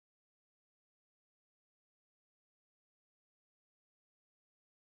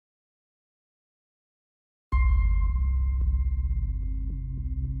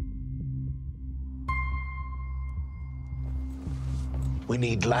We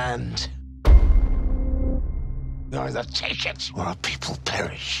need land. You either take it, or our people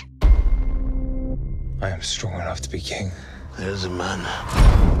perish. I am strong enough to be king. There's a man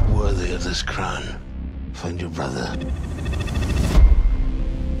worthy of this crown. Find your brother.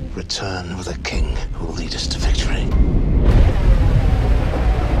 Return with a king who will lead us to victory.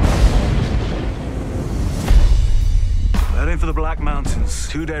 Heading for the Black Mountains.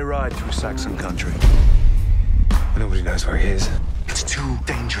 2-day ride through Saxon country. Nobody knows where he is. It's too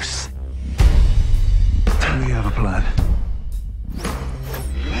dangerous. We have a plan.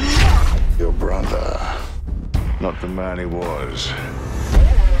 Your brother, not the man he was.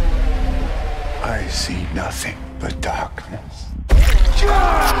 I see nothing but darkness.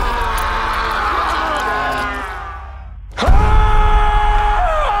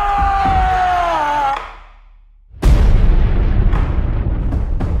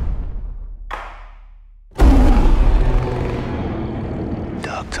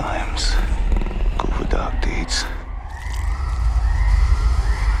 Dark times go for dark deeds.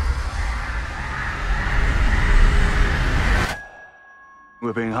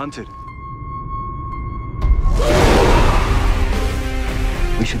 We're being hunted.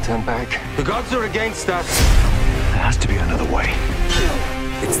 We should turn back. The gods are against us. There has to be another way.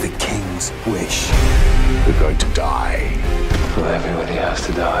 It's the king's wish. We're going to die. Well, everybody has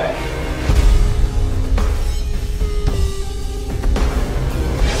to die.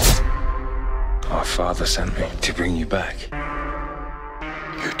 Our father sent me to bring you back.